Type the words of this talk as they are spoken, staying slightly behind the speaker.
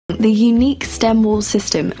The unique STEM wall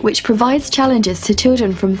system, which provides challenges to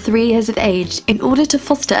children from 3 years of age in order to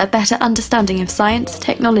foster a better understanding of science,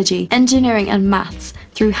 technology, engineering and maths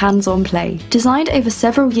through hands-on play. Designed over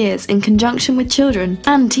several years in conjunction with children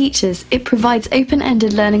and teachers, it provides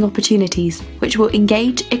open-ended learning opportunities which will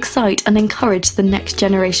engage, excite and encourage the next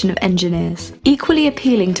generation of engineers. Equally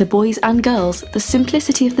appealing to boys and girls, the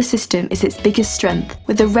simplicity of the system is its biggest strength,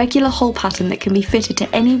 with a regular hole pattern that can be fitted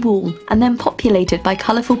to any wall and then populated by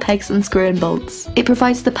colourful pegs and screw-in bolts. It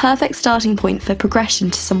provides the perfect starting point for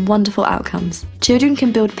progression to some wonderful outcomes. Children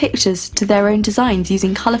can build pictures to their own designs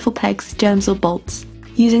using colourful pegs, germs or bolts.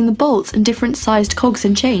 Using the bolts and different sized cogs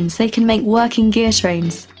and chains, they can make working gear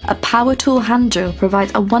trains. A power tool hand drill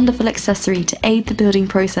provides a wonderful accessory to aid the building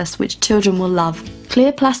process which children will love.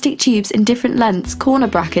 Clear plastic tubes in different lengths, corner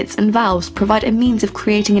brackets and valves provide a means of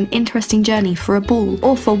creating an interesting journey for a ball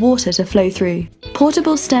or for water to flow through.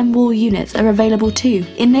 Portable STEM wall units are available too,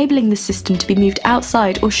 enabling the system to be moved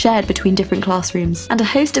outside or shared between different classrooms, and a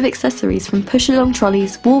host of accessories from push-along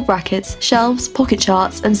trolleys, wall brackets, shelves, pocket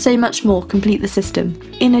charts and so much more complete the system.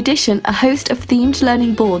 In addition, a host of themed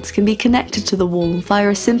learning boards can be connected to the wall via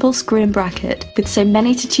a simple screw-in bracket. With so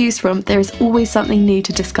many to choose from, there is always something new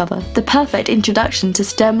to discover. The perfect introduction to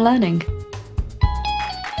STEM learning.